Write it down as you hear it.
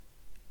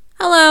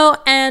Hello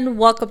and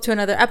welcome to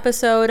another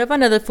episode of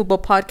another football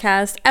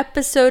podcast,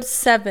 episode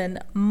 7,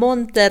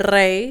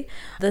 Monterrey,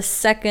 the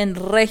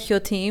second Regio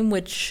team,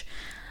 which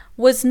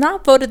was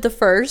not voted the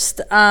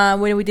first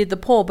when we did the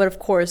poll, but of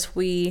course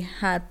we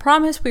had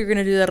promised we were going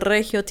to do the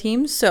Regio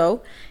team,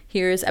 so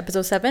here's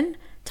episode 7.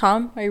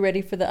 Tom, are you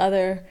ready for the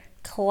other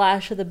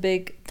clash of the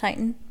big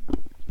titan?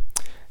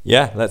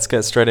 Yeah, let's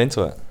get straight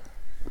into it.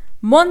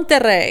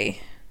 Monterrey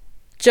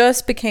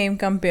just became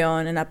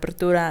campeón in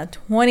Apertura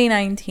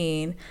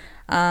 2019.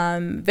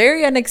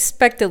 Very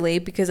unexpectedly,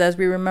 because as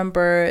we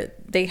remember,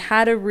 they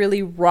had a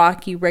really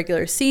rocky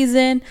regular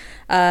season.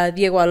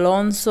 Diego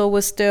Alonso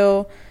was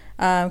still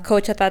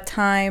coach at that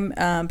time.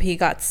 He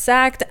got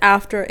sacked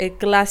after a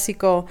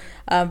Clásico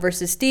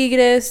versus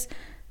Tigres.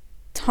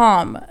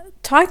 Tom,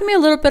 talk to me a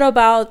little bit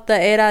about the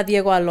era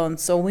Diego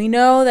Alonso. We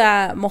know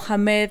that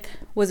Mohamed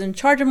was in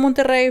charge of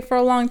Monterrey for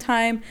a long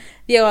time.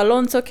 Diego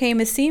Alonso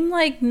came. It seemed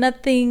like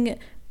nothing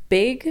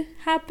big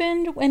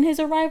happened in his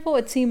arrival.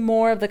 It seemed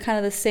more of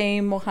the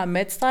same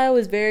Mohamed style. It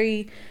was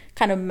very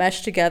kind of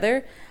meshed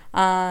together.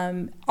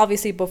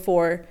 Obviously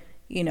before,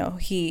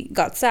 he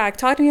got sacked.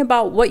 Talk to me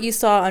about what you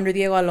saw under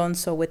Diego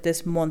Alonso with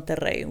this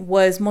Monterrey.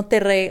 Was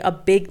Monterrey a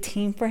big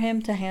team for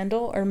him to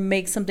handle or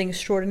make something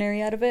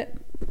extraordinary out of it?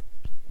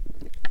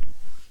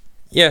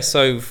 Yeah,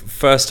 so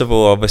first of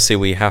all, obviously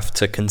we have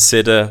to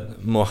consider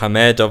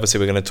Mohamed.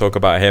 Obviously we're going to talk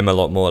about him a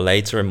lot more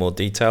later in more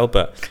detail,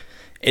 but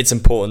it's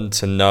important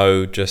to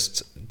know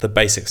just the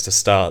basics to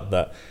start,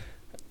 that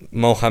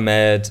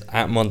Mohamed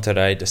at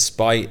Monterrey,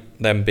 despite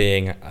them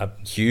being a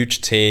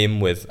huge team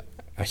with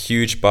a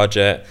huge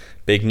budget,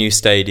 big new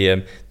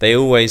stadium, they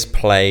always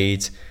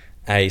played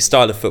a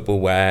style of football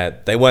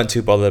where they weren't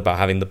too bothered about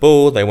having the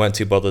ball, they weren't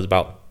too bothered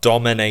about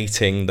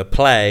dominating the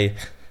play,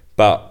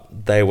 but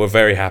they were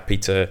very happy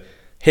to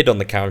hit on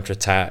the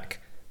counter-attack,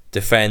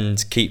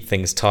 defend, keep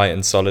things tight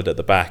and solid at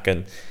the back,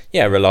 and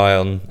rely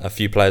on a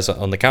few players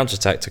on the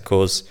counter-attack to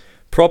cause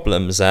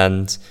problems.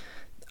 And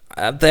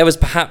there was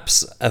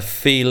perhaps a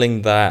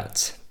feeling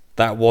that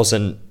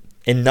wasn't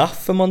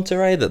enough for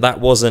Monterrey, that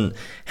wasn't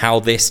how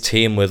this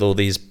team with all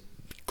these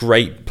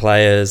great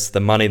players, the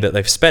money that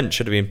they've spent,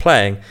 should have been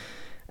playing.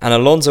 And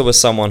Alonso was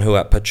someone who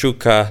at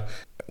Pachuca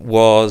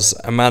was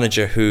a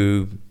manager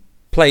who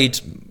played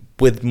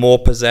with more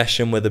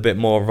possession, with a bit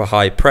more of a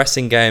high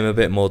pressing game, a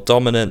bit more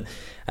dominant.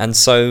 And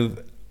so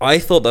I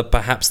thought that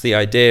perhaps the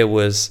idea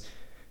was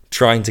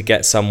trying to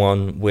get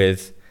someone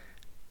with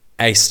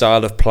a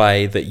style of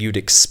play that you'd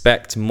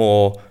expect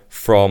more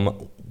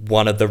from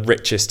one of the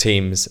richest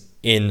teams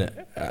in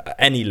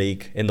any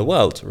league in the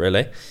world,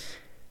 really.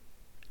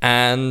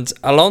 And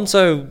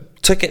Alonso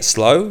took it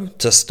slow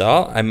to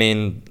start. I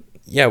mean,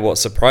 what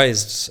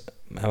surprised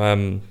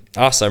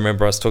us, I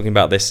remember us talking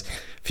about this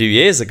a few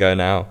years ago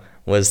now,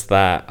 was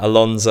that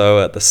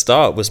Alonso at the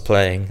start was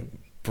playing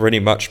pretty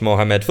much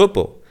Mohamed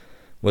football,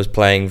 was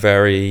playing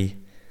very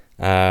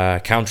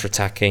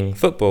counter-attacking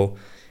football.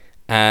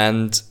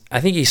 And I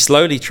think he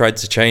slowly tried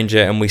to change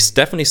it, and we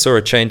definitely saw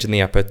a change in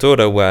the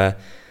Apertura where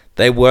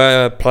they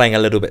were playing a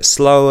little bit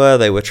slower,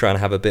 they were trying to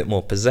have a bit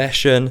more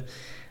possession,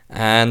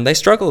 and they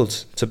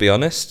struggled, to be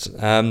honest.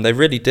 They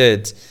really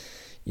did.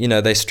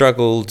 They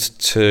struggled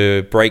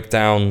to break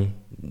down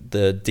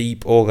the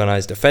deep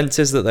organised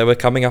defences that they were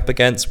coming up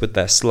against with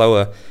their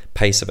slower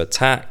pace of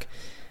attack,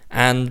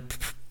 and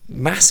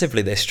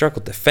massively they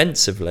struggled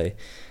defensively.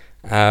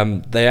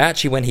 They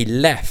actually, when he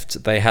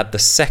left, they had the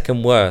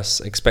second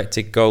worst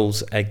expected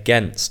goals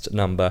against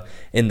number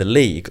in the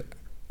league.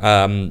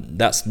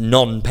 That's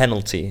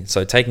non-penalty,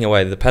 so taking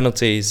away the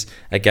penalties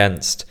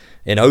against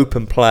in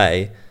open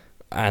play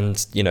and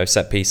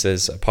set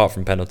pieces apart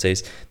from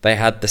penalties, they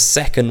had the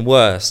second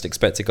worst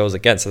expected goals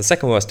against, so the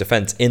second worst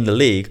defence in the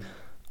league.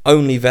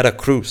 Only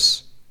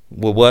Veracruz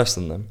were worse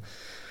than them,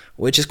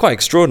 which is quite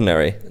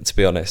extraordinary, to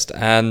be honest.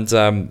 And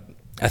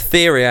a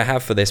theory I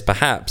have for this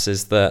perhaps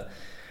is that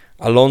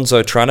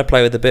Alonso, trying to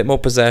play with a bit more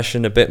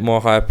possession, a bit more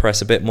higher press,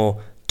 a bit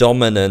more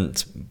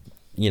dominant,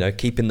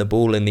 keeping the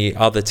ball in the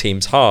other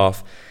team's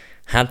half,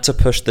 had to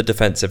push the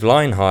defensive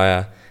line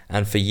higher.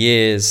 And for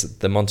years,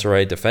 the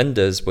Monterrey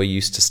defenders were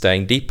used to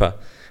staying deeper.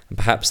 And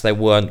perhaps they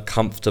weren't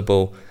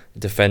comfortable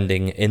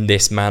defending in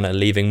this manner,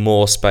 leaving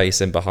more space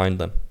in behind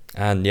them.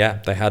 And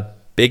they had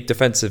big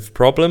defensive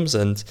problems.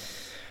 And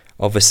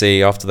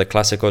obviously, after the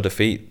Clásico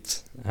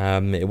defeat,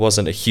 it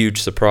wasn't a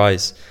huge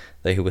surprise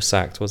that he was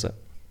sacked, was it?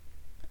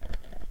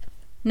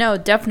 No,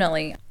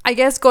 definitely. I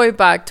guess going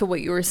back to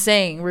what you were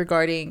saying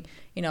regarding,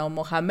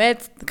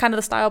 Mohamed, kind of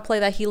the style play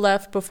that he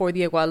left before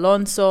Diego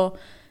Alonso,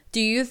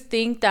 do you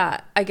think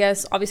that, I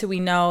guess, obviously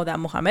we know that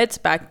Mohamed's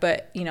back,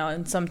 but,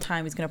 in some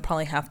time he's going to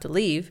probably have to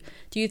leave.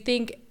 Do you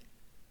think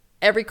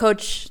every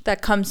coach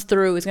that comes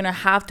through is going to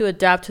have to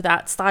adapt to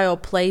that style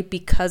play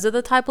because of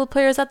the type of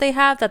players that they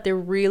have, that they're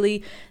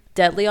really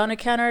deadly on a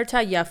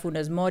counterattack? You have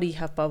Funes Mori, you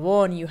have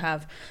Pavon, you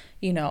have,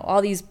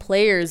 all these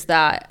players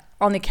that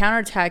on the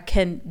counterattack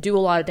can do a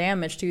lot of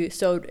damage to you.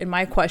 So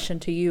my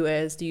question to you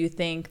is, do you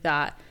think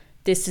that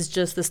this is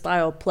just the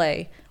style of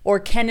play, or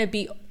can it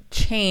be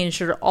changed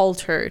or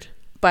altered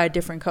by a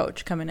different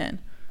coach coming in?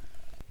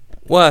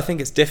 Well, I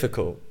think it's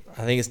difficult.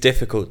 I think it's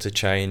difficult to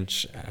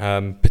change,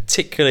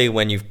 particularly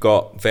when you've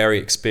got very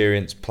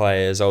experienced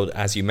players,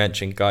 as you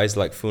mentioned, guys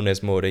like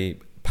Funes Mori,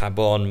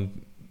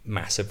 Pabon,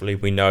 massively.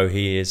 We know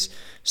he is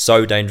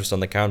so dangerous on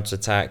the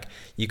counter-attack.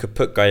 You could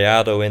put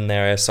Gallardo in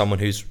there as someone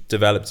who's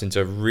developed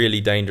into a really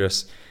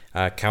dangerous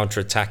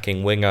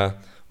counter-attacking winger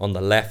on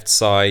the left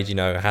side,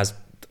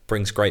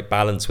 brings great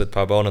balance with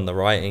Pabon on the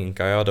right and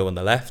Gallardo on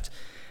the left.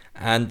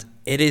 And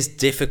it is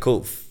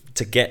difficult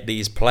to get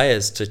these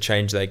players to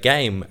change their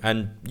game.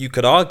 And you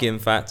could argue, in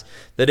fact,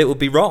 that it would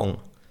be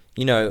wrong.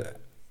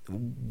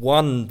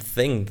 One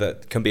thing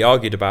that can be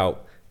argued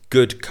about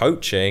good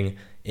coaching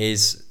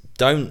is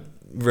don't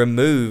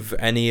remove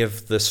any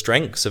of the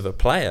strengths of a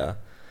player.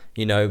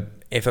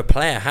 If a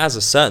player has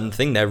a certain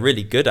thing they're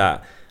really good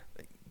at,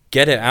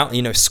 get it out,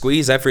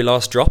 squeeze every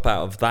last drop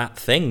out of that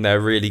thing they're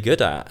really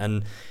good at.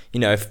 And,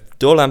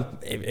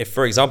 if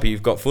for example,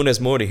 you've got Funes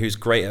Mori, who's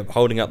great at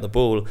holding up the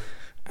ball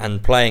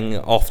and playing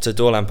off to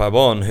Dorlan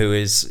Pabon, who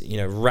is,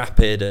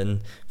 rapid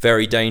and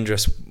very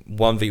dangerous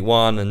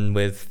 1v1 and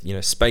with,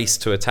 space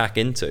to attack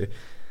into,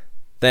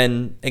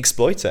 then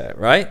exploit it,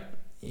 right?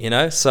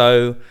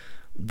 So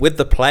with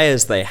the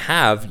players they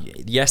have,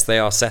 yes, they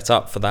are set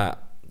up for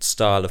that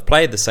style of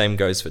play. The same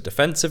goes for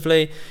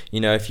defensively.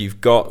 If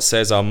you've got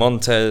Cesar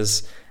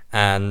Montes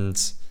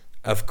and,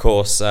 of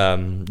course,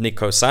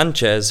 Nico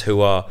Sanchez,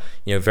 who are,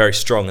 very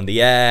strong in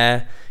the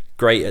air,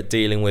 great at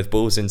dealing with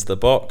balls into the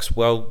box,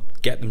 well,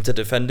 get them to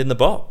defend in the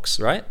box,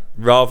 right?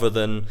 Rather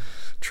than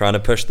trying to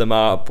push them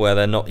up where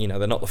they're not,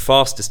 they're not the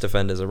fastest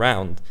defenders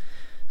around.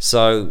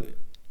 So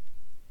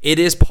it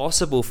is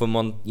possible for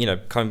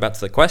coming back to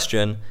the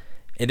question,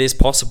 it is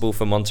possible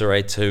for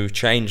Monterrey to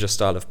change a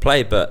style of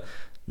play, but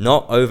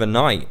not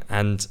overnight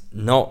and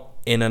not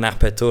in an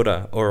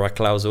Apertura or a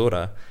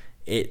Clausura.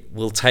 It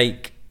will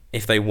take,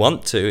 if they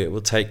want to, it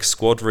will take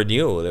squad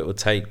renewal. It will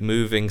take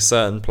moving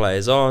certain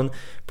players on,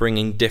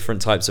 bringing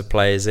different types of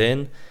players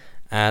in,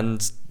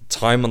 and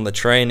time on the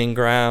training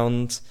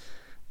ground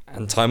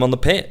and time on the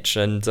pitch.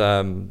 And,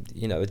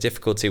 the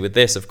difficulty with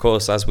this, of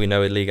course, as we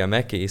know in Liga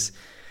MX,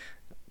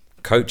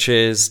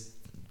 coaches,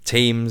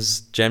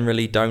 teams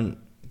generally don't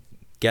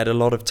get a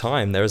lot of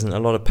time. There isn't a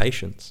lot of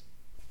patience.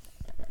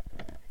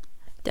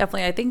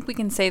 Definitely. I think we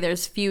can say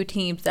there's few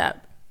teams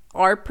that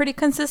are pretty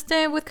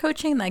consistent with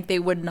coaching. Like, they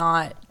would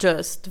not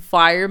just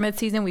fire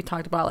mid-season. We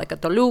talked about like a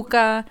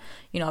Toluca,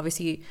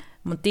 obviously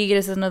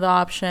Montigres is another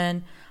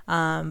option.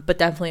 But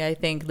definitely I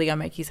think Liga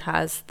MX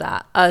has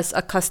us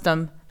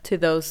accustomed to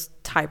those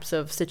types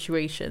of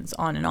situations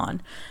on and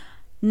on.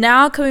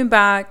 Now coming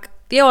back,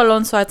 Diego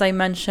Alonso, as I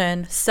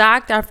mentioned,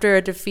 sacked after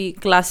a defeat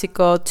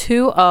Clásico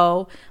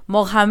 2-0.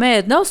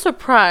 Mohamed, no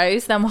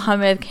surprise that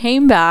Mohamed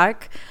came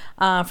back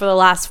for the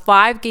last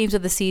 5 games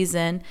of the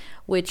season,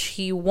 which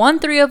he won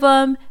 3 of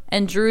them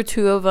and drew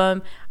 2 of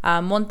them.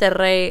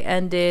 Monterrey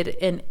ended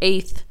in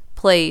 8th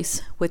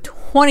place with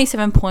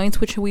 27 points,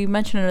 which we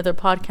mentioned in another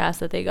podcast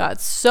that they got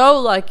so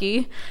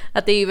lucky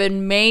that they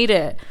even made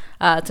it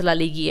to La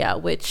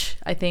Liguilla, which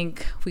I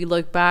think if we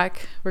look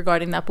back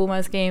regarding that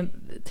Pumas game,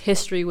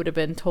 history would have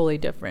been totally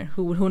different.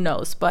 Who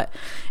knows? But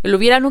el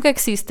hubiera nunca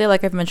existe,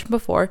 like I've mentioned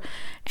before.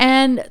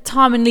 And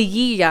Tom, in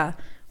Liguilla,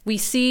 we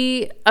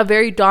see a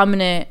very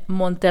dominant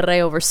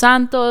Monterrey over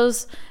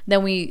Santos.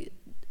 Then we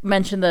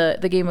mentioned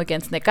the game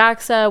against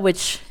Necaxa,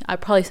 which I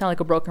probably sound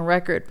like a broken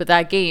record, but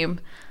that game,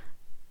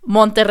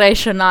 Monterrey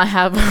should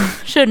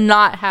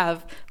not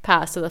have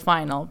passed to the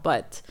final.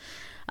 But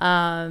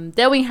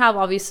then we have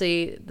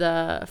obviously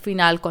the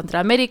final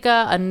contra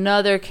América,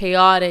 another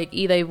chaotic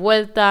ida y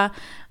vuelta.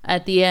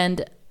 At the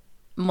end,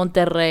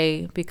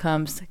 Monterrey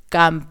becomes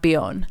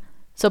campeón.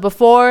 So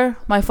before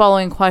my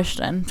following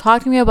question,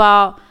 talk to me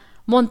about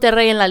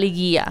Monterrey en la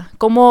Liguilla.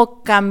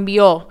 ¿Cómo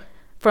cambió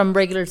from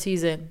regular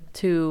season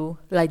to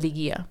La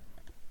Liguilla?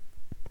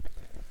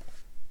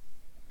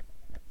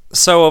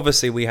 So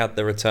obviously we had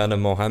the return of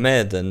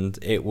Mohamed, and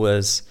it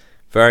was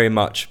very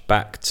much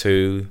back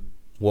to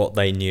what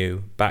they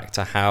knew, back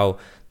to how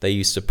they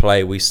used to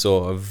play. We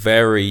saw a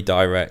very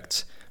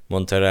direct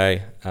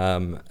Monterrey,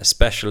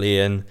 especially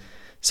in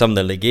some of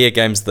the Liguilla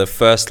games. The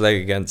first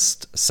leg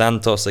against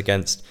Santos,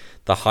 against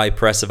the high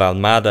press of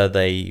Almada,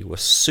 they were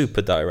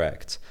super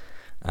direct.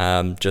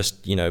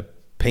 Just,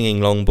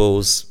 pinging long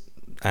balls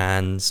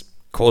and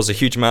caused a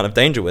huge amount of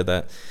danger with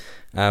it.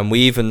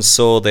 We even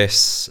saw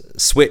this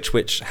switch,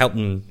 which helped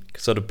them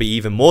sort of be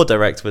even more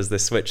direct, was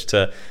this switch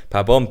to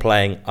Pabon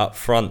playing up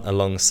front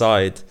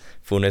alongside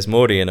Funes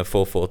Mori in a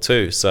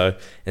 4-4-2. So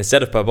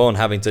instead of Pabon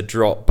having to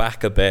drop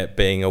back a bit,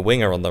 being a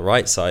winger on the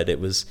right side, it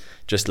was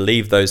just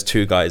leave those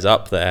 2 guys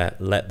up there,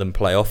 let them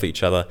play off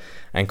each other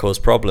and cause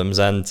problems.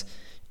 And,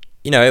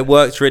 it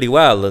worked really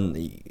well.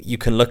 And you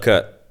can look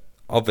at,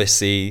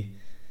 obviously,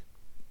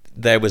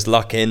 there was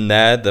luck in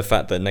there. The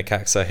fact that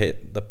Necaxa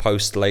hit the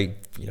post late,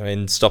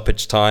 in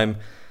stoppage time.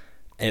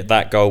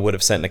 that goal would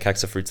have sent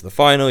Necaxa through to the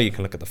final. You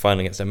can look at the final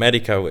against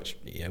America, which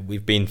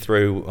we've been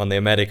through on the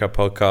America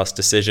podcast,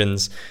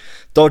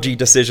 dodgy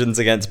decisions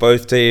against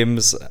both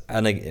teams,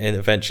 and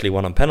eventually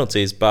won on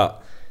penalties.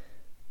 But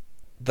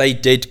they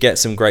did get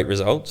some great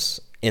results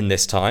in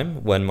this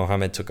time when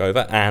Mohamed took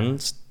over,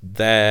 and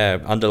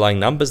their underlying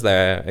numbers,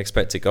 their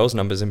expected goals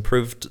numbers,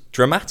 improved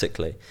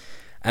dramatically.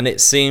 And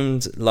it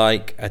seemed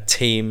like a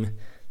team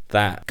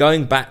that,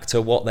 going back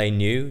to what they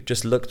knew,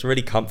 just looked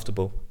really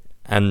comfortable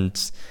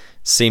and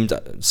seemed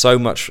so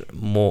much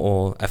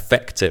more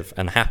effective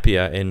and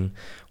happier in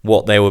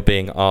what they were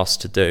being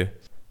asked to do.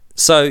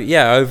 So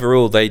yeah,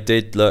 overall they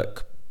did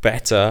look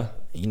better.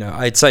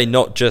 I'd say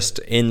not just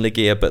in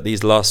Liga, but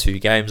these last few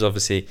games.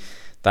 Obviously,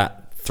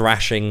 that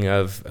thrashing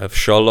of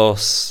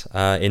Xolos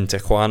in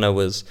Tijuana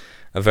was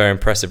a very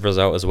impressive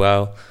result as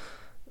well.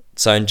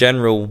 So in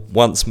general,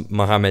 once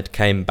Mohamed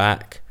came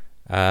back,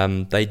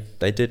 they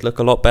did look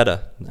a lot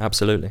better.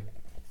 Absolutely.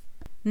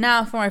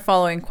 Now for my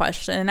following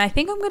question, and I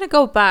think I'm going to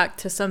go back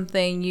to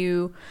something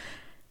you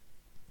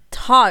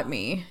taught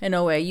me in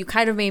a way. You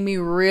kind of made me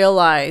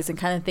realize and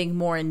kind of think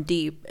more in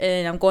deep.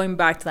 And I'm going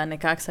back to that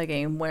Necaxa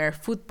game where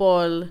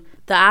football,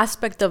 the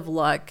aspect of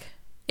luck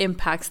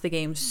impacts the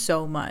game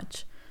so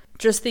much.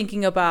 Just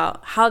thinking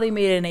about how they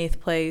made it in 8th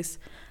place,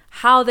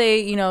 how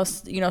they,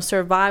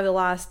 survived the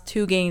last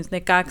 2 games,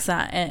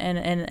 Necaxa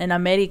and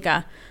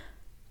America.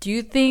 Do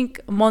you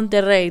think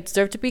Monterrey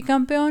deserved to be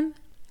campeón?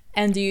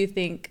 And do you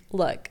think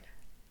luck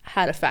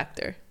had a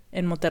factor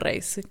in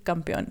Monterrey's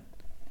campeón?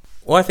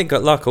 Well, I think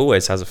luck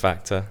always has a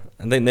factor.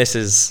 I think this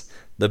is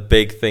the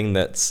big thing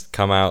that's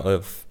come out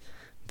of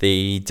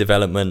the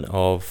development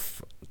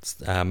of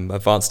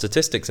advanced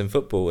statistics in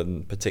football,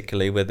 and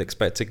particularly with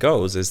expected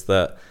goals, is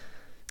that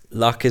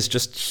luck is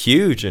just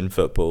huge in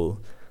football.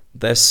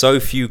 There's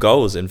so few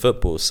goals in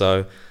football.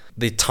 So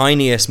the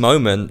tiniest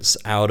moments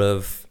out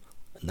of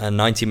a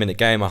 90-minute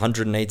game, a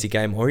 180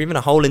 game, or even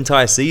a whole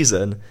entire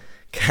season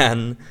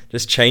can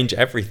just change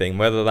everything,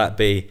 whether that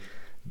be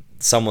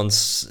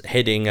someone's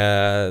hitting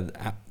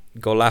a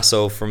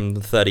golazo from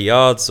 30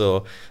 yards,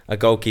 or a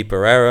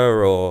goalkeeper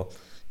error, or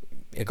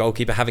a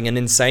goalkeeper having an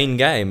insane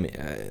game,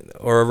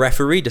 or a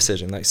referee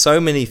decision. Like,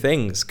 so many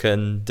things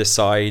can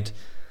decide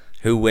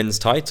who wins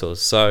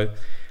titles. So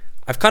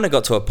I've kind of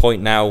got to a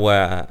point now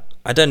where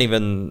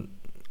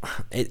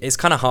it's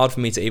kind of hard for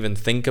me to even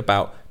think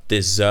about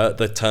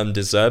the term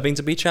deserving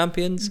to be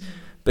champions,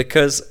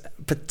 because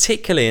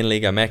particularly in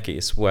Liga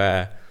MX,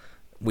 where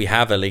we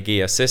have a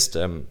Liga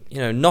system,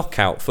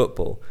 knockout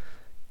football,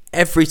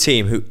 every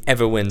team who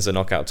ever wins a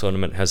knockout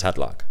tournament has had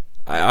luck.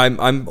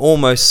 I'm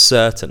almost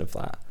certain of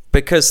that,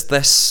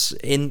 because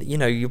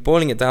you're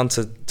boiling it down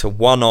to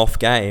one-off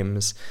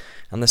games,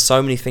 and there's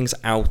so many things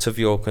out of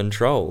your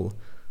control.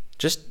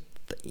 Just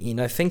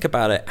think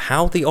about it,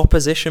 how the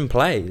opposition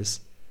plays.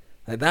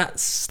 Like, that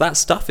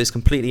stuff is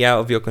completely out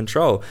of your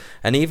control.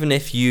 And even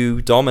if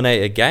you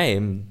dominate a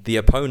game, the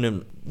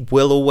opponent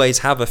will always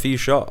have a few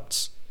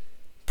shots.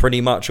 Pretty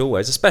much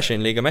always, especially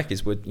in Liga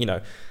MX.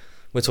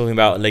 We're talking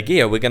about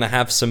Liga. We're going to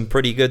have some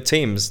pretty good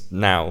teams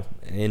now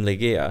in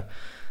Liga,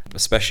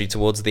 especially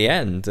towards the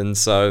end. And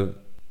so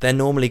they're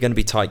normally going to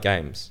be tight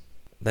games.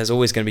 There's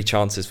always going to be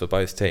chances for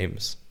both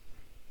teams.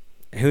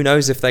 Who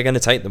knows if they're going to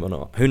take them or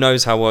not? Who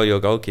knows how well your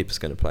goalkeeper's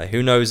going to play?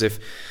 Who knows if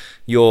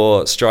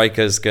your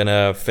striker's going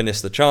to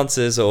finish the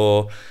chances,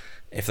 or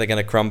if they're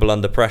going to crumble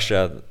under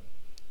pressure?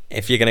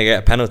 If you're going to get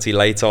a penalty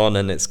late on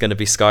and it's going to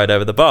be skied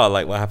over the bar,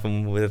 like what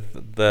happened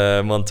with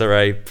the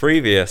Monterrey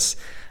previous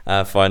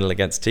final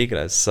against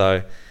Tigres.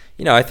 So,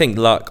 I think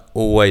luck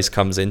always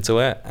comes into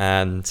it,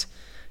 and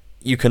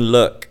you can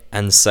look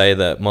and say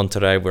that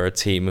Monterrey were a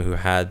team who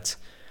had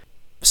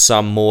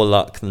some more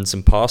luck than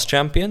some past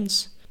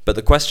champions. But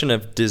the question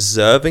of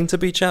deserving to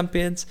be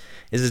champions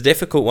is a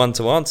difficult one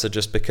to answer,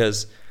 just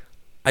because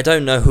I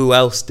don't know who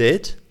else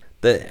did.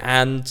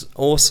 And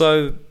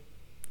also,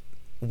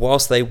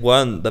 whilst they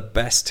weren't the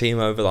best team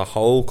over the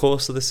whole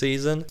course of the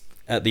season,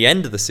 at the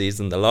end of the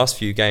season, the last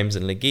few games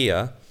in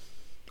Liga,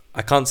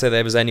 I can't say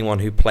there was anyone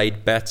who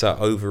played better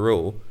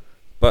overall.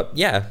 But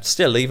yeah,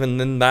 still, even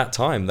in that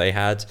time, they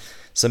had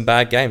some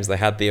bad games. They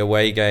had the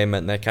away game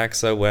at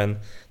Necaxa when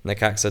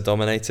Necaxa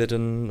dominated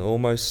and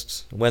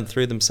almost went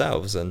through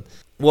themselves. And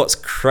what's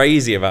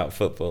crazy about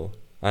football,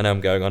 I know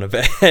I'm going on a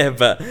bit here,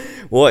 but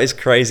what is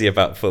crazy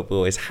about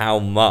football is how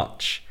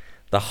much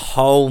the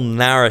whole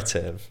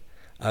narrative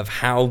of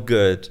how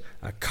good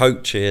a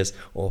coach is,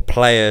 or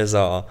players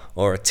are,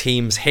 or a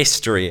team's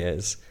history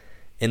is,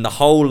 in the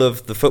whole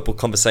of the football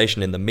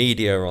conversation in the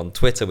media, on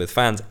Twitter, with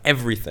fans,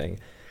 everything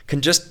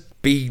can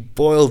just be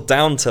boiled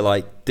down to,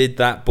 like, did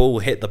that ball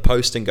hit the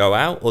post and go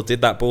out, or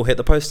did that ball hit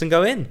the post and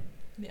go in?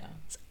 Yeah.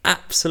 It's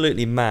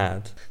absolutely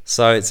mad.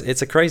 So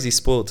it's a crazy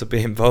sport to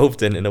be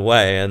involved in a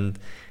way, and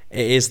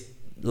it is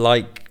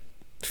like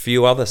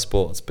few other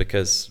sports,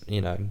 because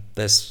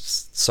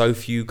there's so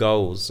few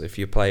goals. If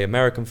you play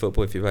American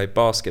football, if you play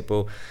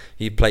basketball,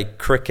 you play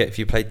cricket, if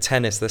you play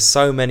tennis, there's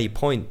so many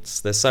points,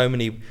 there's so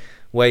many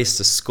ways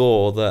to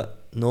score, that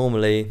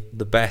normally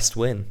the best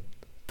win.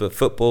 But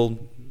football,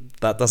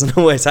 that doesn't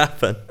always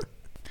happen.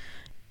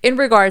 In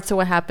regards to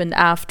what happened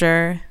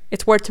after,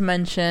 it's worth to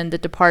mention the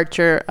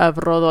departure of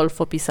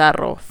Rodolfo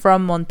Pizarro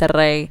from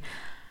Monterrey.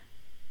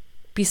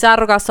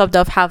 Pizarro got subbed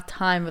off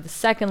halftime of the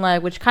second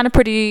leg, which kind of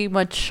pretty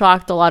much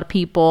shocked a lot of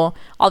people.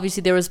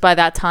 Obviously, there was by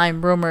that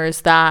time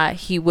rumors that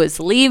he was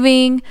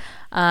leaving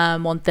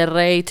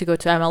Monterrey to go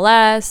to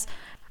MLS.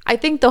 I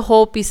think the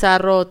whole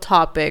Pizarro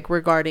topic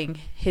regarding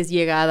his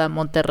llegada a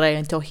Monterrey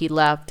until he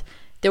left,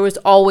 there was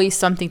always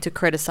something to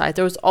criticize.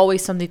 There was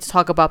always something to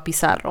talk about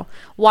Pizarro.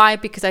 Why?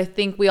 Because I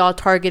think we all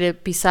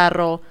targeted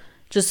Pizarro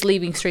just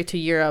leaving straight to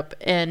Europe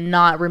and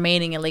not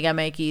remaining in Liga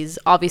MX.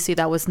 Obviously,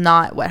 that was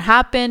not what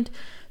happened.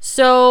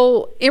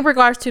 So, in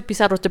regards to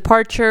Pizarro's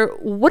departure,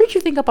 what did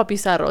you think about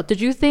Pizarro? Did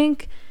you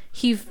think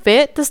he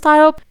fit the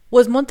style?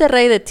 Was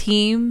Monterrey the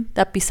team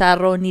that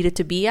Pizarro needed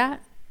to be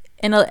at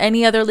in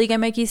any other Liga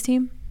MX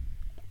team?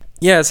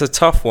 Yeah, it's a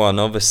tough one.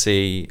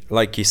 Obviously,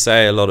 like you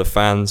say, a lot of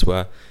fans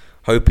were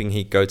hoping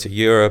he'd go to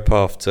Europe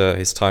after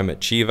his time at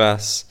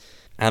Chivas.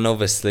 And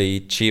obviously,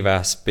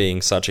 Chivas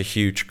being such a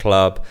huge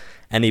club,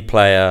 any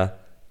player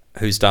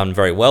who's done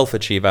very well for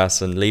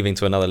Chivas and leaving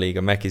to another Liga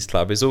MX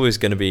club is always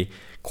going to be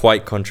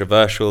quite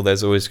controversial.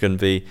 There's always going to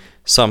be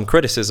some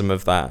criticism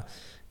of that,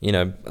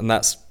 and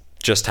that's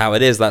just how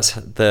it is. That's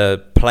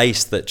the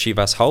place that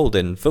Chivas hold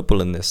in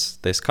football in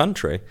this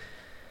country.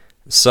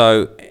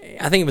 So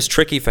I think it was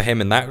tricky for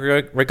him in that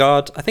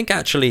regard. I think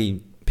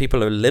actually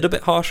people are a little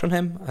bit harsh on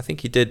him. I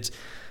think he did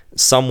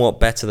somewhat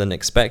better than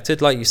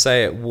expected. Like you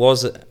say, it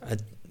was a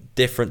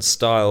different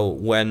style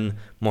when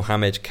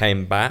Mohamed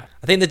came back.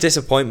 I think the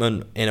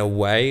disappointment in a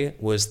way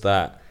was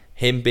that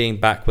him being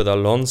back with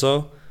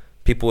Alonso,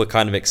 people were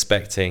kind of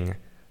expecting,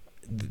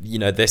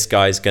 this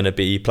guy's going to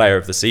be player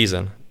of the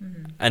season.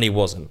 Mm-hmm. And he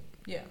wasn't.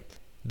 Yeah.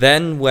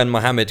 Then when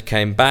Mohamed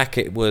came back,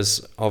 it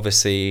was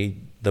obviously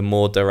the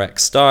more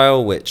direct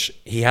style, which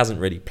he hasn't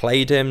really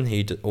played in.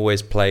 He'd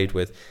always played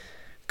with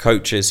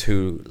coaches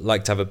who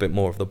like to have a bit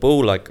more of the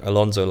ball, like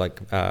Alonso,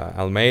 like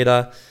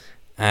Almeida,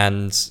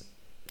 and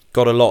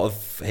got a lot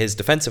of his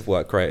defensive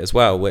work rate as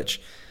well, which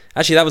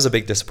actually that was a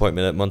big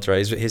disappointment at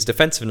Monterrey. His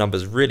defensive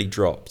numbers really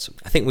dropped.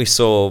 I think we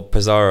saw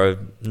Pizarro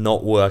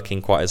not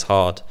working quite as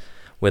hard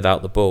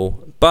without the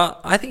ball,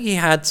 but I think he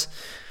had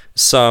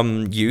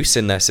some use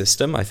in their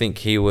system. I think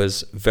he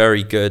was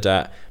very good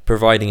at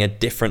providing a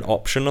different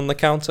option on the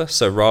counter.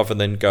 So rather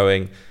than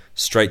going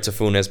straight to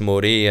Funes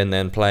Mori and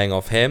then playing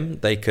off him,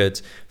 they could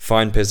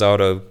find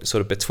Pizarro sort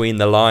of between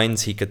the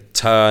lines. He could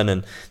turn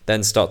and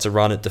then start to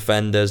run at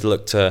defenders,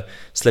 look to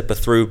slip a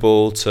through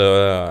ball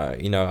to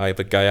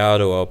either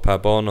Gallardo or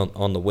Pabon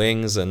on the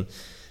wings, and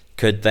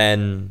could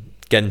then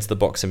get into the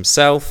box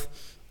himself.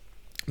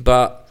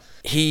 But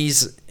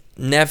he's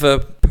never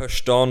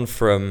pushed on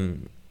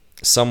from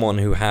someone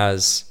who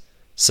has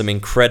some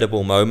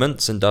incredible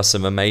moments and does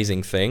some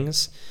amazing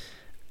things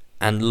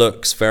and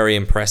looks very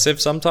impressive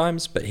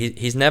sometimes, but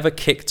he's never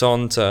kicked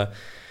on to,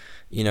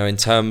 in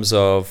terms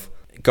of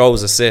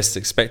goals, assists,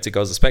 expected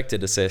goals,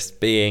 expected assists,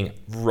 being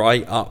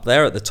right up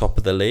there at the top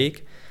of the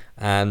league.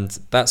 And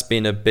that's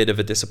been a bit of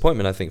a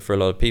disappointment, I think, for a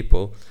lot of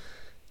people.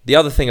 The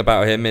other thing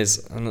about him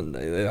is, and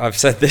I've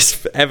said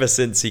this ever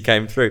since he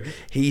came through,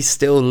 he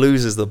still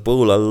loses the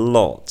ball a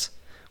lot,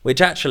 which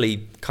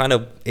actually kind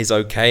of is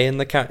okay in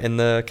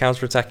the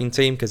counter-attacking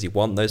team because you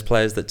want those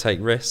players that take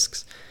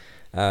risks.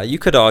 You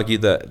could argue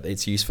that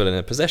it's useful in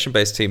a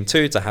possession-based team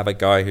too to have a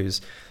guy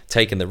who's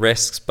taken the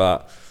risks,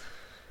 but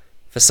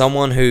for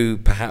someone who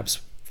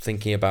perhaps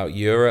thinking about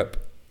Europe,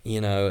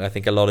 I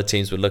think a lot of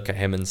teams would look at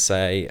him and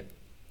say,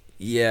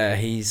 yeah,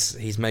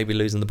 he's maybe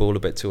losing the ball a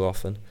bit too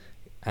often,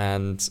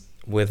 and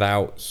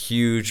without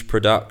huge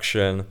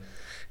production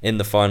in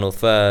the final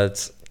third,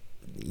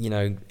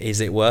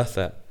 is it worth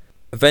it?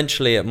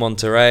 Eventually at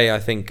Monterrey, I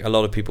think a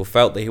lot of people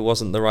felt that he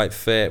wasn't the right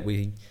fit.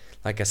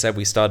 Like I said,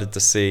 we started to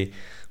see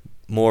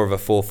more of a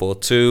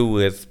 4-4-2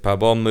 with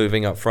Pabon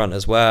moving up front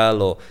as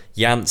well, or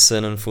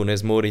Janssen and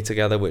Funes Mori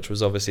together, which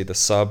was obviously the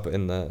sub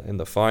in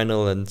the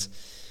final. And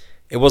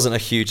it wasn't a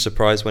huge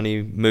surprise when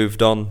he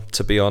moved on,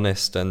 to be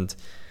honest. And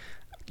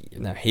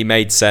he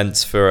made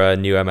sense for a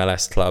new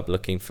MLS club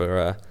looking for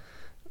a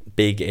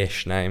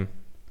big-ish name.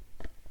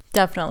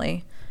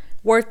 Definitely.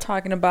 Worth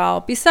talking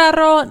about.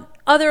 Pizarro,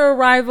 other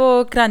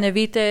arrival,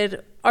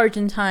 Craneviter,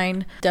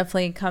 Argentine,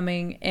 definitely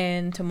coming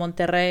into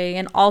Monterrey.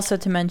 And also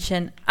to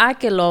mention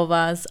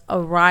Akeloba's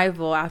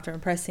arrival after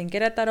impressing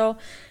Querétaro.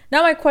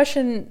 Now my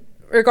question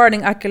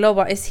regarding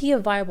Akeloba, is he a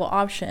viable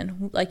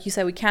option? Like you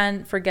said, we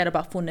can't forget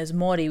about Funes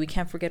Mori. We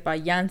can't forget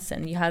about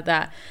Janssen. You have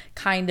that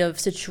kind of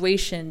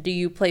situation. Do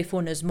you play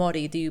Funes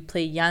Mori? Do you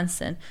play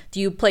Janssen?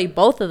 Do you play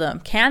both of them?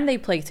 Can they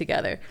play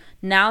together?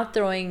 Now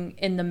throwing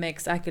in the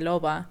mix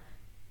Akeloba,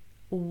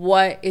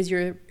 what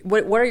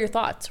are your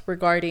thoughts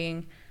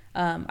regarding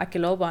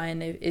Akeloba,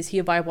 and is he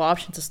a viable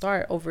option to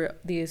start over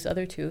these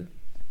other two?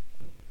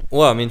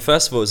 Well, I mean,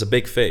 first of all, it's a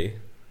big fee.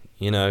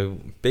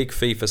 Big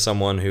fee for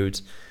someone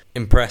who'd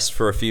impressed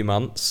for a few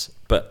months,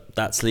 but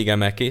that's Liga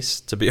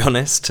MX, to be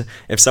honest.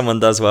 If someone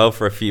does well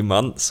for a few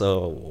months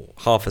or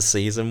half a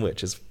season,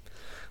 which is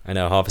I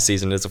know half a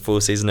season is a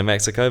full season in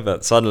Mexico,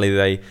 but suddenly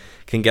they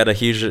can get a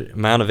huge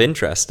amount of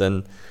interest.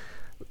 And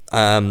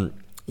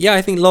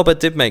I think Loba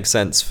did make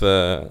sense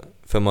for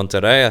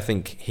Monterrey. I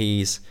think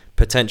he's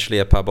potentially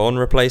a Pabon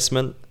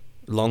replacement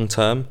long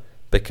term,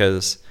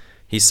 because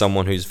he's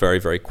someone who's very,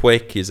 very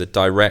quick. He's a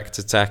direct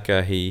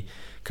attacker. He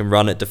can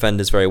run at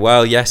defenders very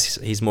well. Yes,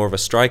 he's more of a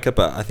striker,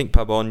 but I think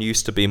Pabon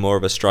used to be more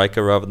of a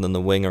striker rather than the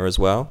winger as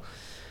well.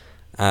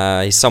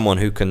 He's someone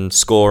who can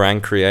score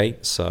and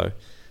create, so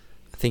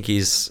I think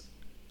he's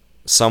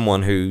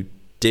someone who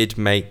did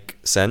make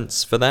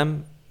sense for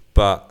them.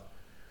 But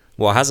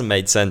what hasn't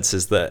made sense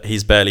is that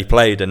he's barely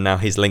played and now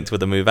he's linked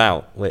with a move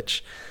out,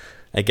 which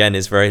again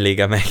is very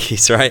Liga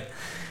MX, right?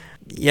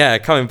 Yeah,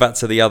 coming back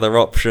to the other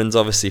options,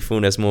 obviously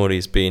Funes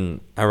Mori's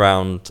been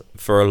around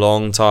for a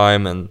long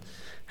time and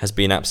has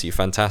been absolutely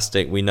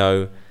fantastic. We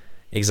know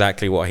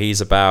exactly what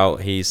he's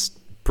about. He's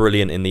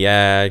brilliant in the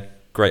air,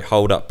 great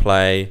hold-up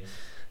play.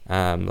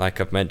 Like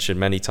I've mentioned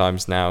many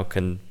times now,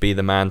 can be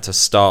the man to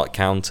start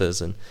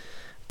counters and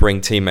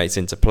bring teammates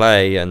into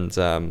play, and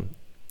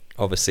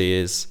obviously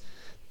is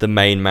the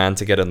main man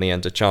to get on the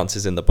end of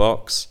chances in the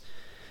box.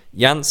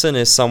 Janssen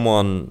is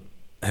someone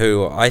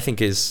who I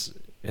think is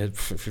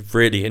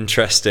really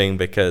interesting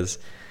because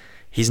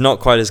he's not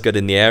quite as good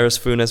in the air as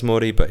Funes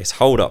Mori, but his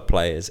hold-up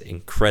play is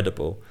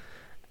incredible.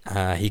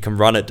 He can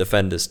run at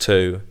defenders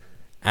too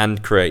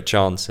and create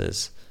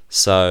chances.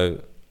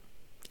 So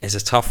it's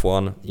a tough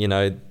one.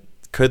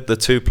 Could the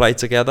two play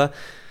together?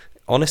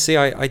 Honestly,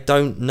 I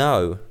don't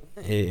know,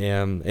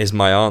 is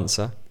my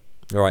answer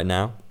right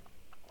now.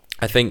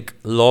 I think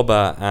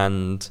Loba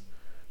and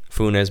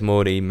Funes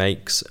Mori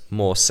makes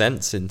more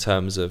sense in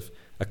terms of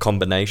a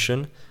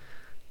combination.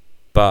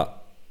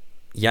 But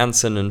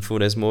Janssen and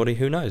Funes Mori,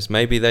 who knows?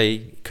 Maybe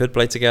they could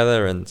play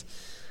together, and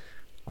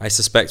I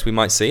suspect we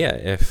might see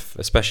it,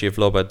 especially if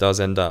Loba does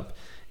end up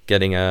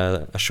getting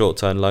a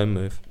short-term loan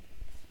move.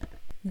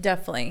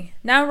 Definitely.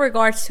 Now in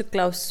regards to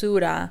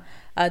Clausura,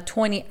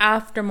 20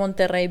 after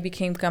Monterrey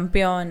became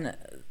campeón,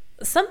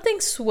 something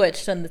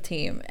switched on the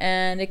team,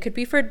 and it could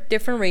be for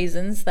different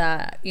reasons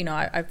that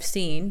I've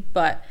seen,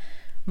 but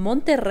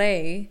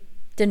Monterrey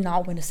did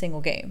not win a single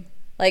game.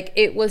 Like,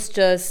 it was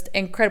just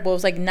incredible. It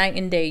was like night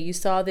and day. You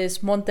saw this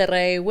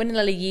Monterrey winning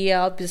La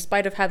Liguilla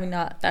despite of having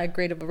not that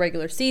great of a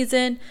regular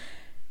season.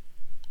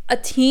 A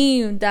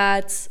team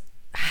that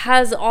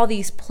has all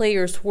these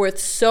players worth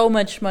so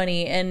much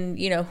money and,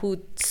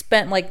 who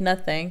spent like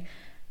nothing.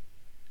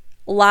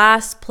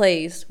 Last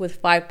place with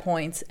 5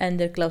 points,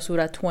 ended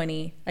Clausura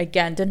 20.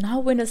 Again, did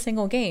not win a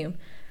single game.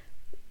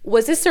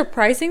 Was this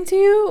surprising to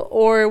you,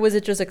 or was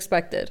it just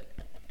expected?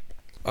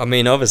 I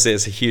mean, obviously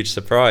it's a huge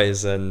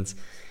surprise, and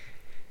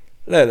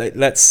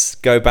let's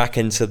go back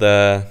into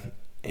the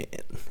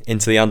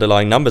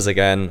underlying numbers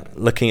again.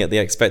 Looking at the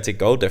expected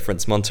goal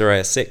difference, Monterrey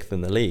are 6th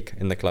in the league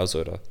in the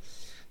Clausura.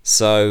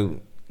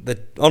 So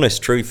the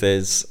honest truth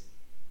is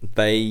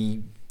they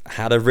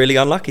had a really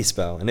unlucky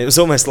spell, and it was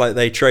almost like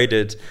they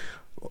traded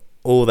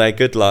all their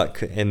good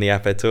luck in the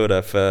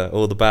Apertura for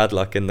all the bad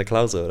luck in the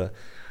Clausura,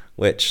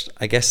 which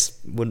I guess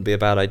wouldn't be a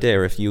bad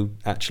idea if you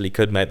actually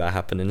could make that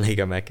happen in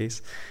Liga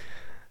MX.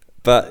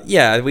 But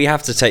yeah, we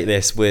have to take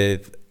this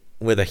with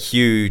a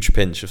huge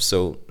pinch of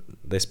salt,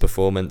 this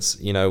performance.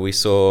 We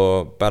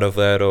saw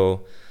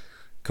Barovero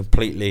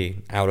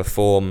completely out of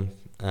form,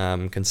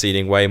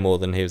 conceding way more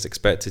than he was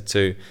expected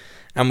to.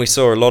 And we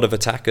saw a lot of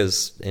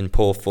attackers in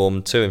poor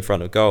form too in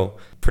front of goal.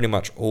 Pretty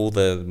much all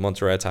the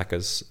Monterrey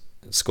attackers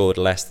scored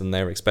less than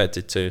they were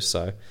expected to.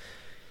 So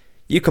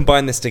you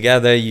combine this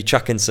together, you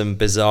chuck in some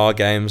bizarre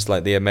games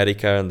like the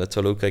America and the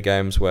Toluca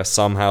games where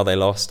somehow they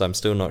lost. I'm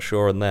still not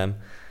sure on them.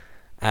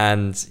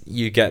 And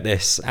you get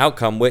this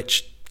outcome,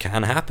 which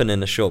can happen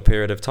in a short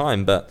period of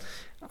time. But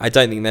I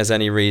don't think there's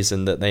any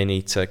reason that they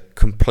need to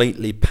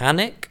completely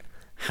panic.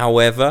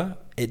 However,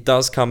 it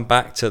does come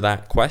back to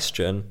that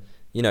question.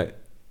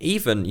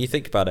 Even you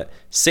think about it,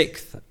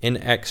 6th in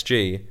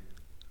XG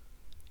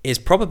is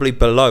probably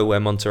below where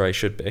Monterrey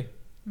should be.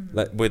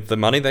 Mm-hmm. With the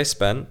money they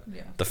spent,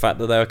 the fact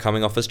that they were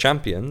coming off as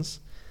champions,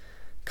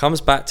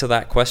 comes back to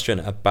that question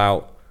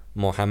about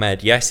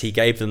Mohamed. Yes, he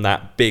gave them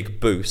that big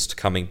boost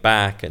coming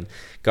back and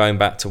going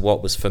back to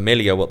what was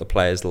familiar, what the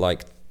players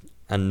liked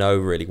and know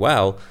really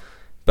well.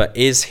 But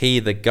is he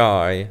the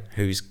guy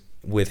who's,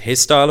 with his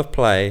style of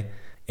play,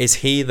 is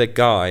he the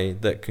guy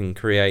that can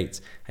create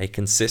a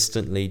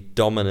consistently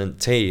dominant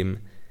team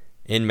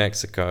in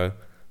Mexico,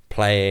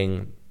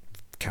 playing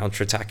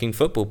counter-attacking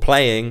football,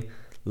 playing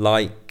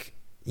like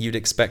you'd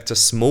expect a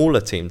smaller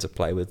team to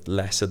play with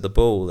less of the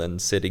ball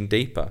and sitting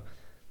deeper?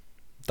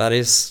 That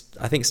is,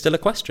 I think, still a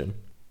question.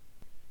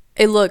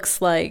 It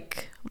looks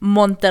like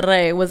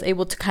Monterrey was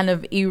able to kind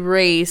of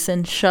erase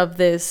and shove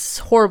this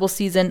horrible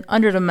season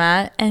under the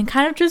mat and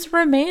kind of just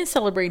remain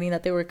celebrating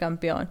that they were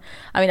campeón.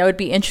 I mean, it would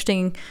be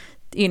interesting,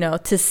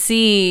 to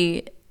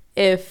see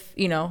if,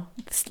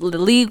 the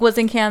league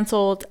wasn't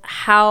canceled,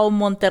 how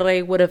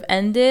Monterrey would have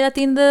ended at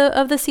the end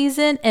of the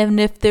season and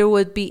if there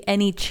would be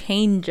any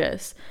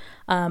changes.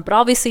 But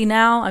obviously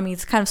now,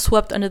 it's kind of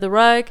swept under the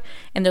rug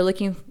and they're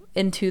looking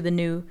into the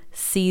new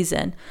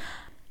season.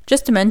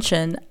 Just to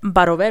mention,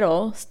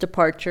 Barovero's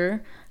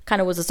departure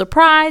kind of was a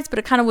surprise, but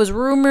it kind of was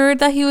rumored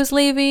that he was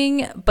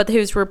leaving. But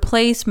his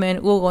replacement,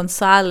 Hugo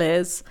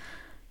Gonzalez,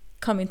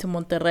 coming to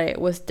Monterrey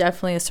was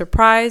definitely a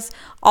surprise.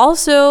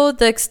 Also,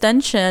 the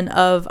extension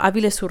of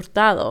Aviles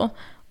Hurtado,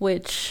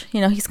 which,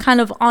 he's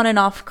kind of on and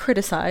off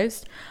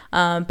criticized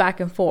back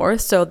and forth.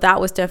 So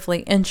that was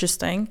definitely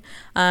interesting.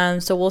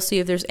 So we'll see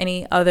if there's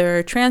any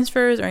other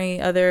transfers or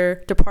any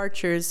other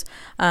departures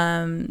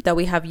that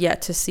we have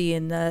yet to see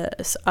in the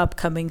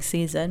upcoming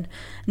season.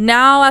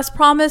 Now, as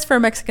promised, for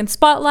Mexican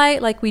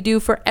Spotlight, like we do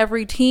for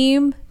every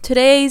team,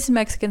 today's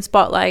Mexican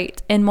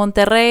Spotlight in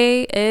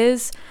Monterrey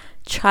is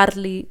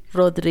Carlos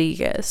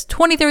Rodríguez,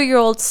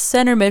 23-year-old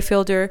center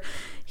midfielder.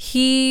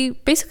 He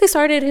basically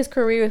started his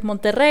career with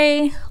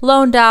Monterrey,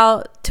 loaned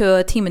out to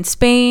a team in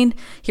Spain.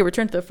 He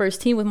returned to the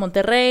first team with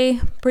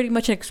Monterrey. Pretty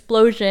much an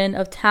explosion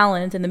of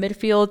talent in the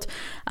midfield,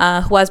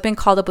 who has been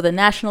called up with the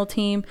national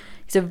team.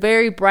 He's a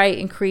very bright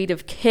and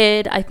creative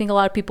kid. I think a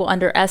lot of people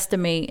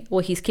underestimate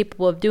what he's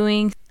capable of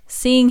doing.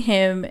 Seeing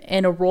him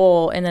in a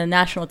role in the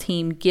national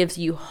team gives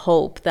you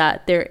hope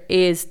that there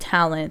is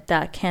talent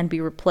that can be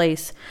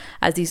replaced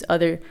as these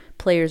other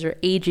players are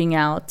aging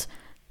out.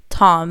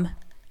 Tom,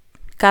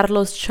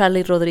 Carlos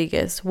Charlie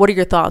Rodríguez, what are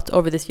your thoughts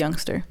over this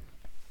youngster?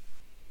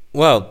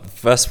 Well,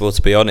 first of all,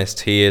 to be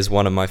honest, he is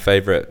one of my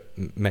favorite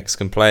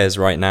Mexican players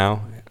right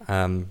now.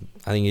 I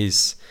think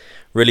he's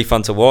really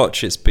fun to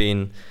watch. It's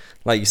been,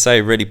 like you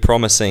say, really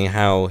promising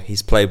how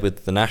he's played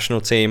with the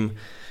national team.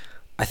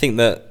 I think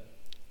that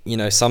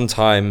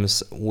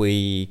sometimes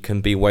we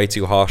can be way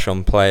too harsh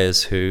on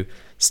players who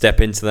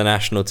step into the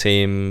national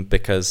team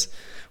because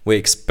we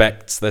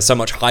expect there's so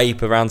much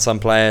hype around some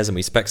players and we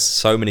expect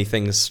so many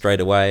things straight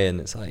away. And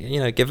it's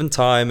like, given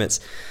time, it's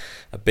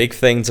a big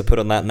thing to put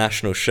on that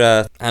national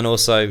shirt. And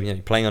also,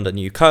 playing under a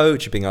new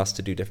coach, you're being asked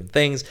to do different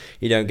things.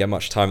 You don't get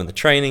much time in the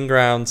training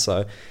ground.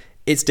 So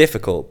it's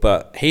difficult.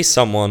 But he's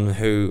someone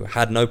who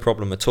had no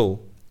problem at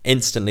all.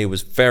 Instantly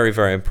was very,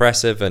 very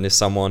impressive and is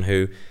someone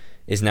who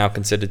is now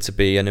considered to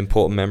be an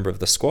important member of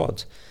the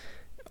squad.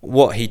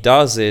 What he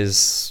does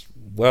is,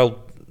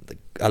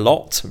 a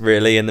lot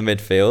really in the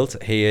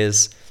midfield. He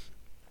is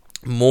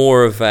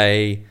more of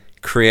a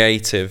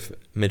creative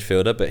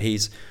midfielder, but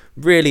he's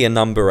really a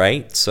number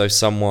 8, so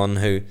someone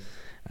who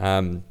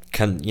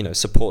can,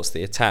 supports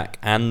the attack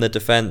and the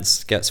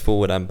defense, gets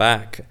forward and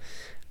back.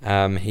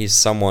 He's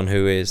someone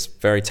who is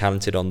very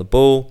talented on the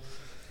ball.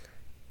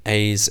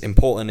 He's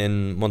important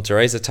in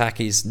Monterrey's attack.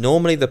 He's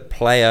normally the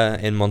player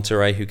in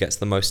Monterrey who gets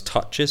the most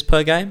touches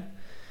per game.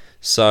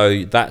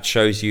 So that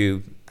shows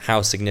you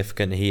how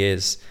significant he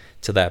is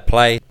to their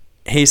play.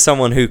 He's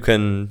someone who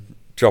can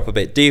drop a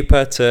bit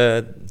deeper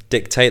to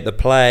dictate the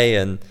play,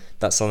 and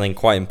that's something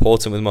quite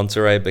important with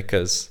Monterrey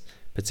because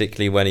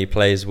particularly when he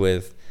plays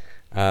with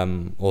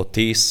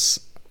Ortiz,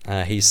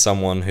 he's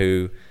someone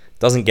who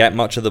doesn't get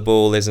much of the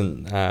ball,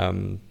 isn't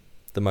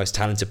the most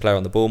talented player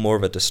on the ball, more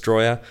of a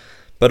destroyer.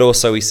 But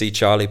also we see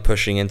Charlie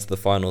pushing into the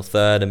final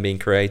third and being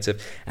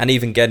creative and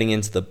even getting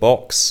into the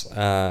box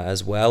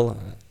as well,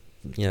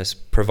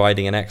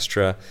 providing an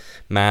extra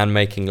man,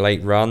 making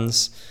late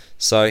runs.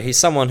 So he's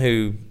someone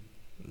who,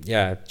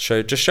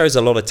 just shows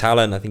a lot of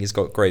talent. I think he's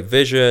got great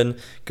vision,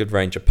 good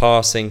range of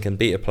passing, can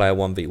beat a player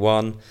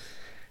 1v1.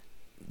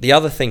 The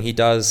other thing he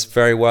does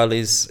very well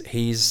is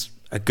he's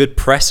a good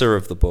presser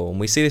of the ball. And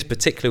we see this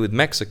particularly with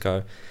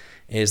Mexico,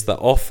 is that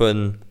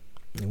often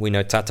we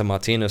know Tata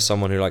Martino is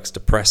someone who likes to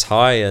press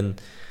high,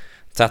 and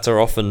Tata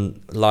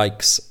often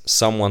likes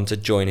someone to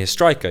join his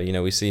striker.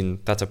 We've seen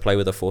Tata play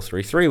with a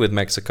 4-3-3 with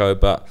Mexico,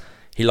 but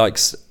he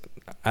likes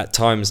at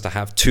times to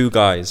have 2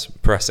 guys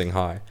pressing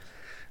high.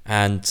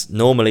 And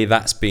normally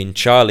that's been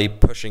Charlie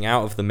pushing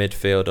out of the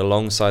midfield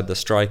alongside the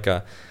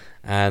striker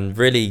and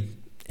really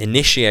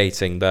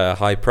initiating the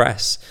high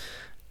press.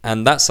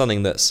 And that's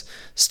something that's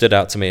stood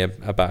out to me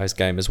about his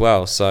game as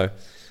well. So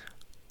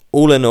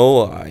all in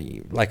all,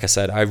 like I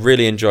said, I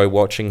really enjoy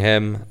watching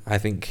him. I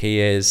think he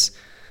is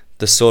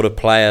the sort of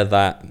player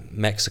that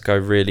Mexico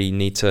really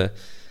need to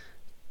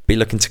be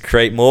looking to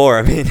create more.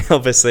 I mean,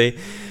 obviously,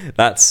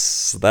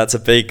 that's a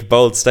big,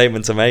 bold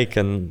statement to make,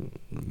 and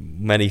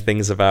many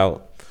things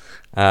about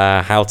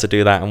how to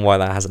do that and why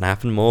that hasn't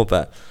happened more.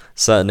 But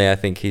certainly, I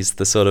think he's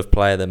the sort of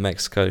player that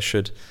Mexico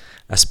should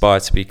aspire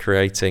to be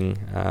creating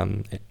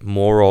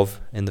more of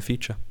in the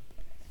future.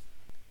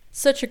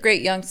 Such a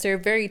great youngster,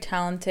 very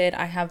talented.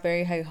 I have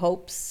very high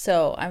hopes.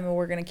 So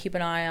we're going to keep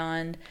an eye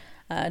on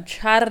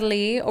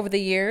Charlie over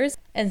the years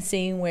and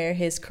seeing where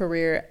his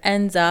career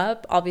ends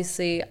up.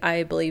 Obviously,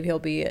 I believe he'll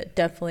be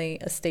definitely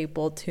a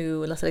staple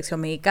to La Selección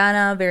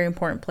Mexicana, very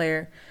important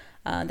player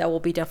that we'll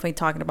be definitely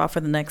talking about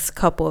for the next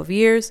couple of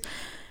years.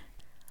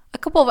 A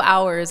couple of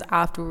hours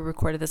after we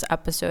recorded this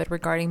episode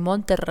regarding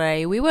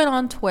Monterrey, we went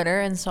on Twitter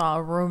and saw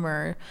a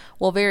rumor,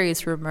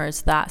 various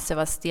rumors, that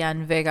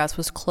Sebastian Vegas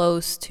was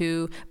close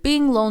to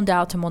being loaned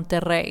out to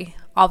Monterrey.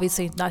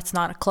 Obviously, that's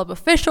not a club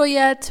official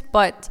yet,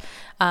 but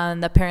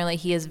apparently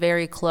he is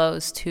very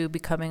close to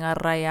becoming a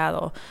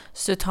Rayado.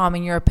 So, Tom,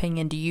 in your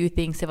opinion, do you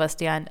think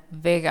Sebastian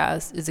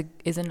Vegas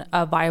is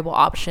a viable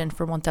option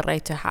for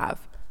Monterrey to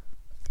have?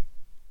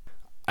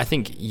 I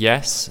think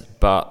yes,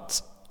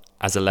 but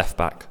as a left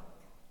back,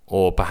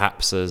 or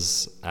perhaps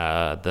as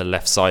the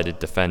left-sided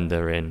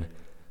defender in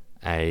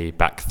a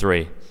back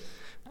three.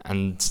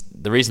 And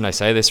the reason I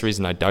say this,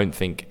 reason I don't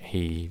think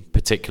he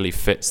particularly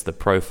fits the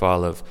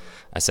profile of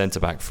a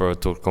centre-back for a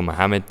Turco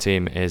Mohamed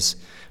team is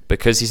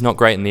because he's not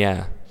great in the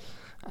air.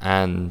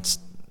 And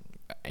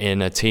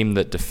in a team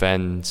that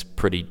defends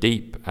pretty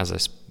deep,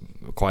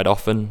 quite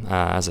often,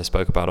 as I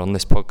spoke about on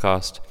this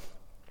podcast,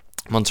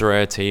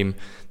 Monterrey, a team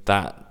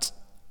that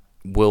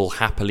will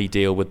happily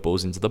deal with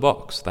balls into the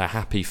box. They're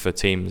happy for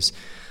teams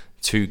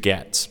to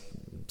get,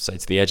 say,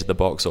 to the edge of the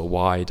box or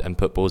wide and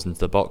put balls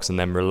into the box and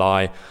then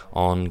rely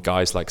on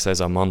guys like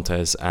Cesar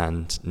Montes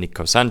and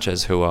Nico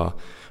Sanchez, who are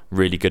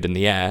really good in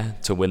the air,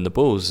 to win the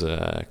balls,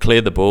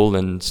 clear the ball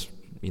and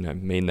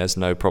mean there's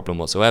no problem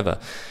whatsoever.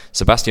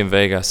 Sebastian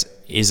Vegas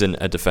isn't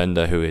a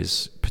defender who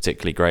is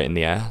particularly great in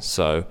the air,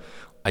 so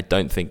I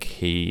don't think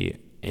he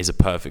is a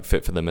perfect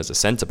fit for them as a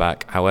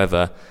centre-back.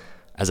 However,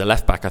 as a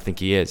left-back, I think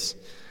he is.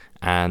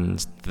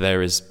 And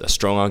there is a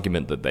strong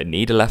argument that they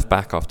need a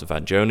left-back after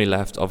Vangioni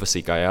left.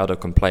 Obviously, Gallardo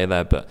can play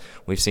there, but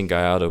we've seen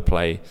Gallardo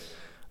play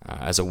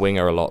as a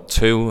winger a lot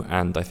too,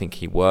 and I think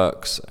he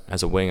works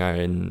as a winger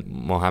in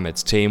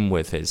Mohamed's team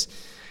with his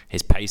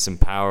pace and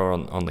power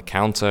on the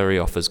counter. He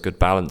offers good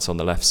balance on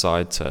the left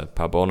side to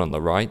Pabon on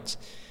the right.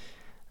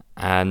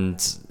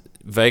 And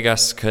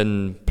Vegas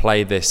can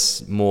play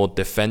this more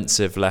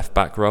defensive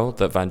left-back role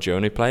that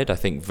Vangioni played, I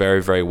think,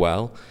 very, very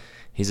well.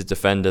 He's a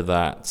defender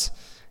that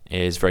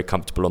is very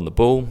comfortable on the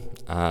ball,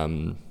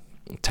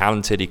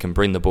 talented. He can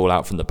bring the ball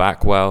out from the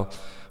back well,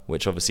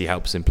 which obviously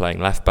helps in playing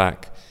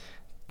left-back.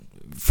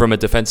 From a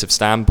defensive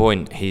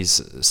standpoint,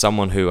 he's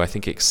someone who I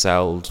think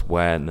excelled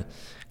when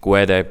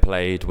Guede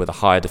played with a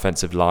higher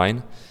defensive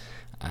line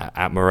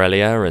at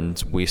Morelia,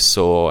 and we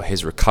saw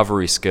his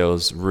recovery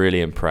skills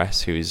really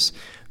impress. He was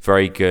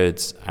very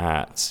good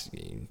at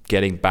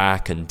getting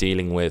back and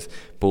dealing with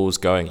balls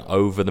going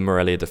over the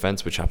Morelia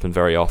defense, which happened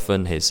very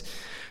often.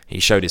 He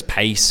showed his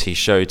pace, he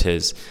showed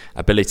his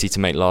ability to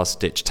make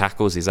last-ditch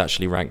tackles. He's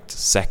actually ranked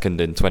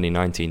second in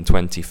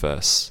 2019-20 for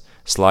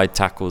slide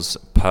tackles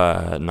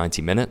per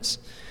 90 minutes.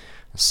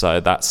 So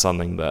that's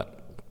something that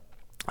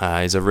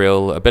is a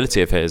real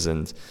ability of his,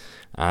 and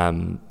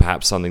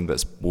perhaps something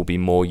that will be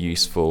more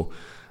useful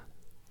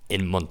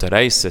in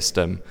Monterrey's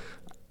system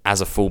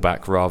as a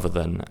fullback rather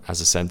than as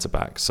a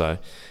centre-back. So,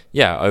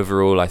 yeah,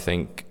 overall, I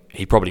think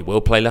he probably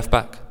will play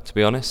left-back, to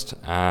be honest.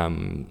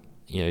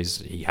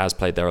 He has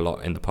played there a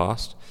lot in the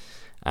past.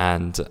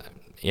 And,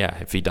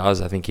 if he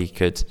does, I think he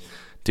could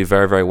do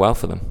very, very well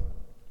for them.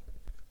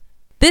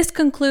 This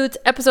concludes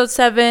episode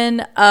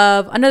 7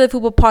 of another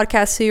football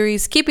podcast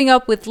series, Keeping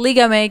Up with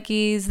Liga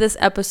MX. This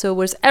episode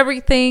was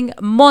everything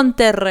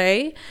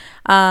Monterrey.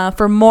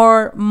 For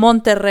more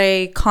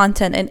Monterrey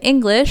content in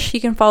English,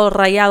 you can follow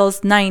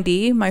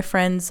Rayados90. My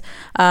friends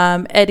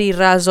Eddie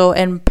Razo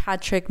and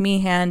Patrick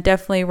Meehan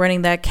definitely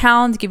running the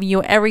account, giving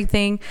you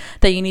everything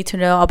that you need to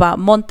know about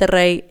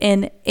Monterrey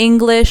in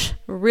English.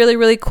 Really,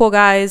 really cool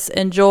guys.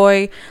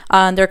 Enjoy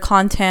their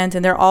content,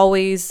 and they're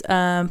always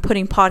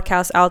putting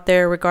podcasts out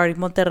there regarding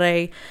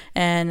Monterrey,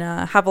 and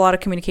have a lot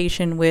of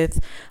communication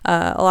with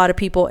a lot of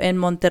people in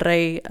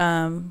Monterrey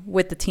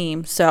with the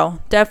team.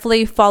 So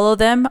definitely follow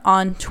them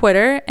on Twitter.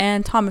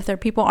 And Tom, if their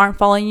people aren't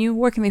following you,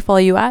 where can they follow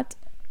you at?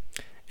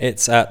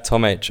 It's at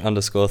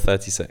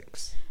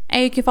TomH_36.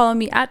 And you can follow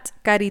me at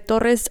Kari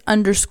Torres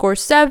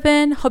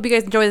 _7. Hope you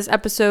guys enjoy this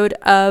episode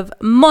of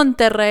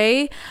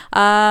Monterrey.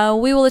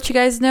 We will let you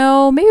guys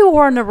know. Maybe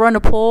we're going to run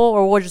a poll,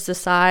 or we'll just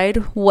decide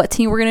what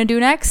team we're going to do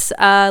next.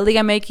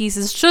 Liga MX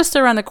is just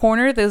around the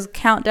corner. The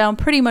countdown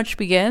pretty much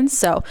begins.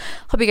 So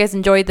hope you guys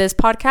enjoyed this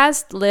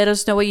podcast. Let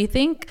us know what you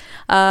think.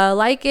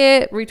 Like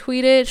it,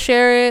 retweet it,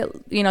 share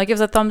it. Give us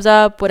a thumbs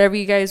up. Whatever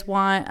you guys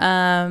want.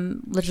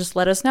 Just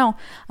let us know.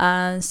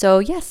 So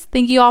yes,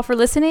 thank you all for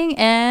listening,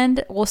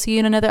 and we'll see you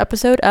in another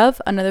episode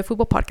of Another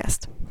Football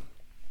Podcast.